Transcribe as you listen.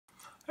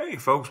Hey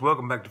folks,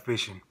 welcome back to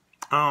fishing.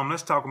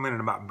 Let's talk a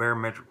minute about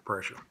barometric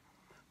pressure.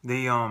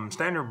 The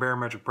standard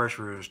barometric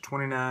pressure is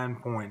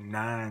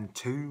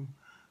 29.92.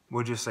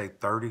 We'll just say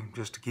 30,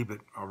 just to keep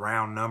it a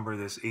round number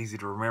that's easy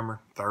to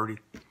remember, 30.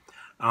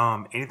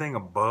 Anything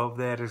above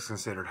that is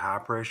considered high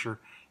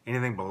pressure.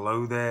 Anything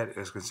below that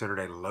is considered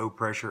a low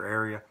pressure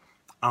area.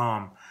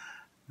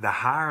 The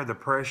higher the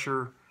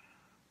pressure,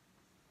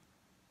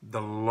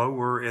 the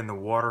lower in the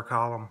water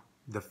column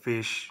the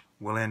fish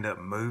will end up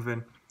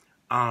moving.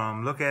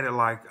 Look at it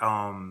like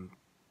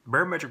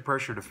barometric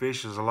pressure to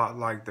fish is a lot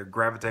like the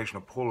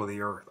gravitational pull of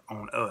the earth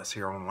on us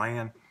here on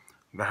land.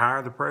 The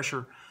higher the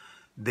pressure,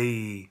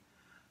 the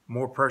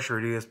more pressure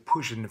it is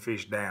pushing the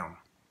fish down.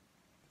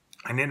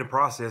 And in the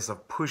process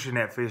of pushing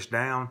that fish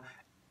down,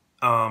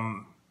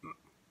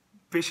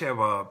 fish have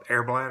a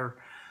air bladder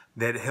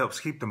that helps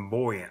keep them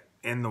buoyant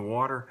in the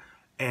water.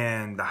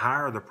 And the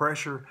higher the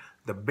pressure,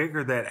 the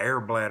bigger that air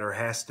bladder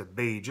has to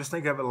be. Just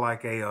think of it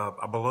like a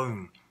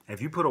balloon. If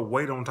you put a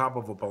weight on top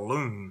of a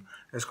balloon,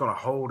 it's going to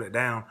hold it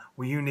down.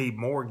 Well, you need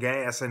more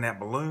gas in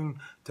that balloon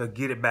to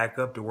get it back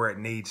up to where it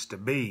needs to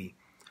be.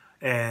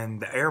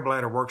 And the air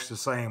bladder works the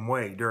same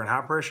way. During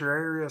high pressure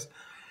areas,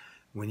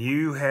 when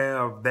you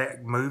have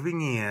that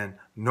moving in,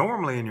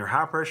 normally in your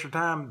high pressure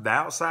time, the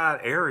outside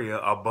area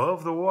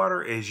above the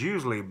water is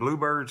usually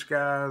bluebird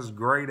skies,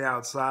 great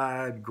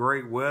outside,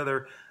 great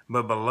weather.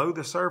 But below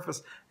the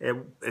surface,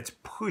 it's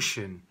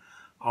pushing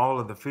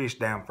all of the fish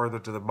down further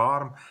to the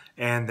bottom,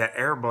 and the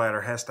air bladder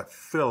has to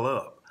fill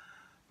up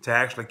to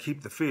actually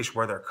keep the fish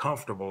where they're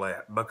comfortable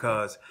at,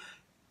 because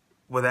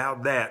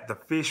without that, the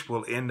fish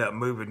will end up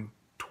moving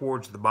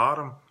towards the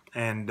bottom.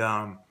 And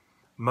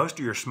most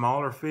of your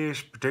smaller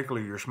fish,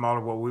 particularly your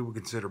smaller, what we would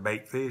consider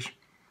bait fish,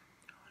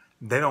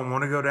 they don't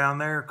want to go down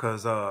there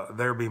because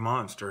there'll be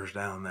monsters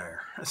down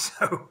there.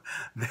 So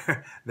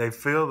they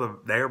fill the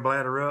air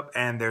bladder up,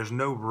 and there's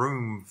no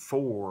room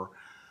for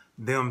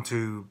them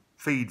to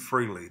feed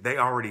freely. They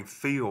already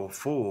feel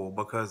full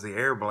because the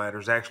air bladder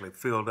is actually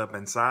filled up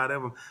inside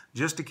of them,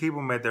 just to keep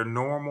them at their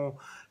normal,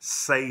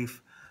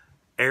 safe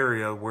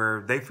area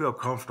where they feel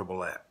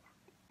comfortable at.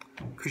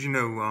 Because, you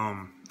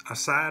know,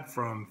 aside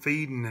from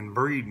feeding and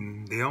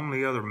breeding, the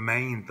only other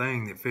main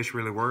thing that fish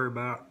really worry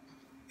about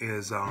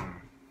is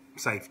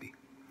safety.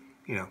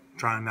 You know,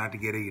 trying not to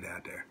get eat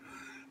out there.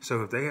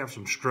 So if they have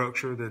some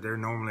structure that they're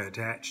normally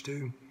attached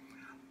to,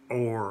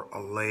 or a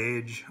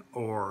ledge,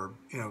 or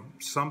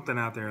something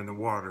out there in the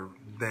water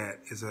that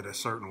is at a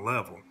certain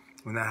level,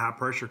 when that high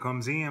pressure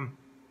comes in,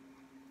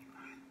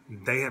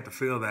 they have to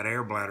fill that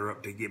air bladder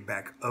up to get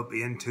back up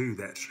into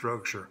that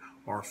structure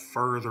or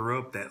further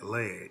up that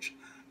ledge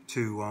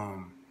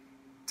to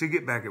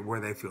get back at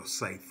where they feel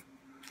safe.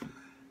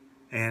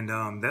 And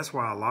that's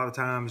why a lot of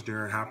times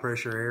during high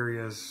pressure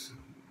areas,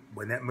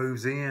 when that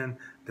moves in,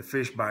 the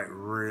fish bite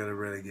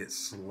really gets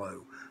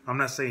slow. I'm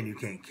not saying you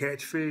can't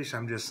catch fish.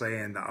 I'm just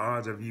saying the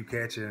odds of you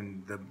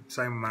catching the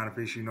same amount of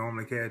fish you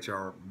normally catch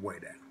are way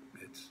down.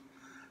 It's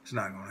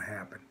not going to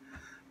happen.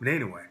 But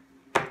anyway,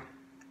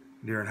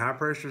 during high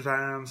pressure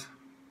times,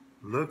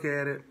 look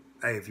at it.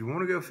 Hey, if you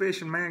want to go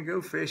fishing, man,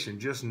 go fishing.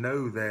 Just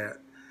know that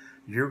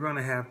you're going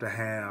to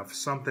have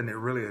something that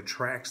really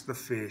attracts the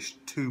fish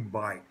to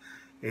bite.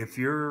 If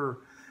you're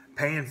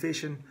pan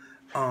fishing,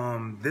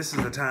 this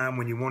is the time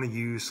when you want to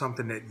use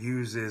something that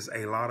uses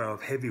a lot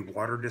of heavy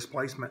water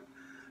displacement.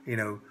 You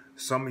know,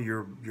 some of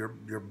your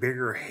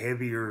bigger,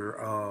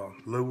 heavier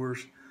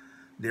lures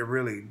that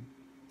really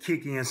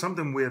kick in.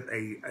 Something with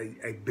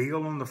a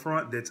bill on the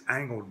front that's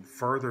angled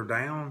further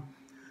down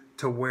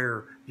to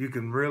where you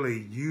can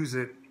really use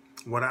it.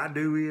 What I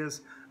do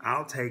is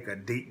I'll take a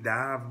deep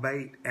dive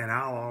bait and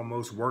I'll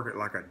almost work it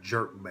like a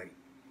jerk bait.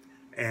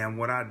 And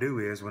what I do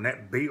is when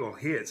that bill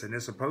hits and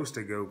it's supposed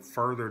to go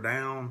further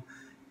down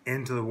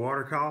into the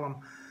water column,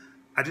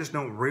 I just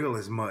don't reel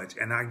as much,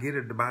 and I get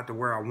it about to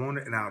where I want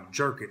it, and I'll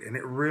jerk it, and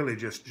it really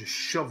just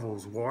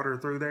shovels water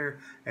through there,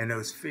 and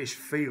those fish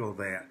feel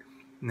that.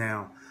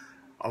 Now,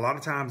 a lot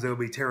of times they'll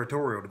be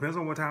territorial. Depends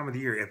on what time of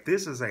the year. If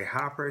this is a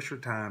high pressure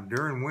time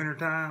during winter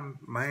time,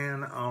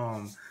 man,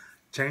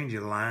 change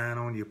your line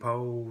on your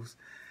poles.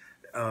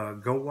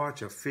 Go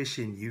watch a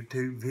fishing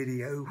YouTube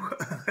video.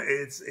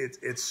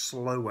 It's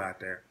slow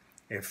out there.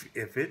 If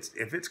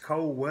it's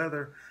cold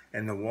weather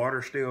and the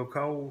water's still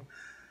cold,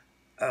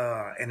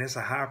 and it's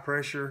a high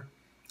pressure,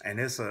 and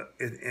it's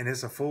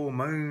a full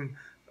moon,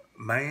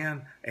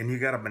 man, and you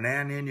got a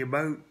banana in your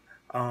boat,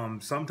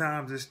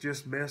 sometimes it's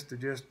just best to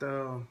just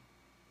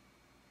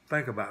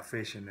think about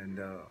fishing and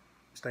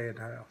stay at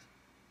the house.